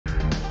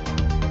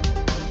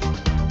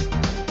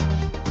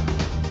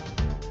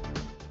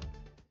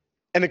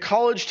And the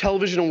College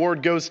Television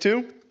Award goes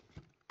to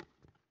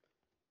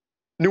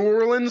New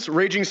Orleans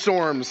Raging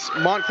Storms,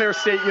 Montclair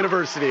State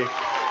University.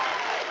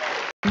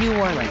 New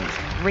Orleans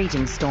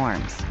Raging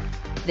Storms,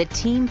 the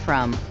team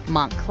from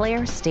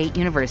Montclair State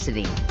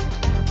University.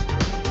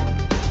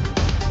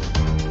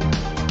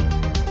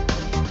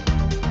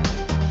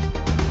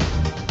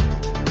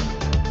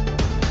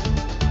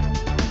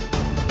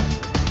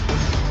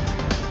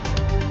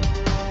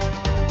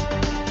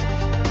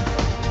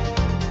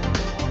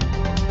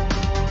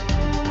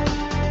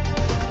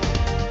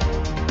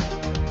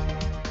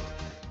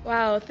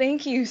 Wow,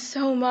 thank you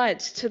so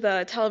much to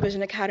the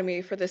Television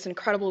Academy for this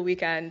incredible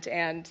weekend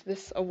and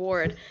this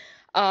award.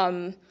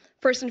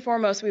 First and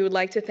foremost, we would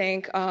like to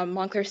thank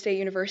Montclair State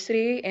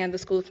University and the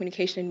School of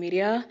Communication and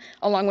Media,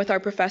 along with our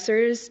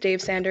professors,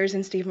 Dave Sanders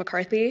and Steve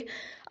McCarthy.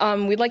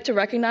 We'd like to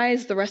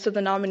recognize the rest of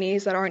the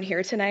nominees that aren't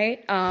here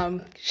tonight.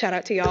 Shout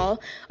out to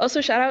y'all.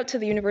 Also, shout out to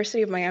the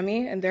University of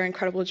Miami and their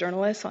incredible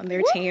journalists on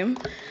their team.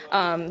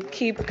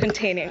 Keep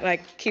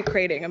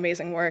creating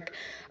amazing work.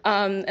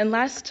 And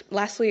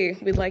lastly,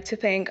 we'd like to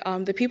thank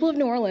the people of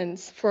New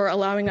Orleans for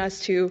allowing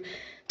us to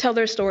tell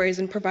their stories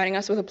and providing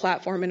us with a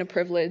platform and a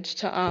privilege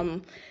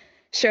to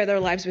share their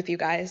lives with you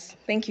guys.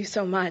 Thank you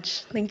so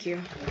much. Thank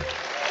you.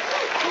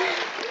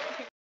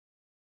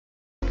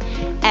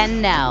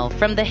 And now,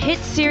 from the hit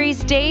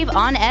series Dave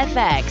on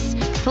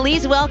FX,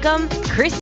 please welcome Chris.